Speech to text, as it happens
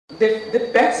The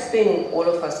best thing all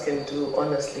of us can do,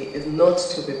 honestly, is not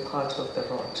to be part of the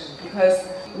rot. Because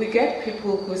we get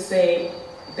people who say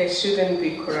there shouldn't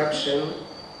be corruption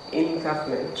in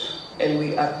government, and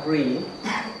we agree.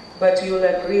 But you'll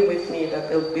agree with me that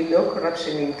there will be no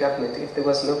corruption in government if there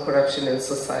was no corruption in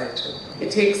society.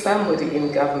 It takes somebody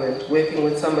in government working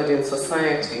with somebody in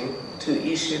society to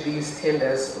issue these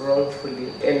tenders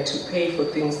wrongfully and to pay for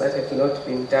things that have not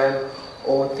been done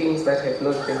or things that have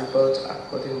not been built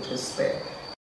according to spec.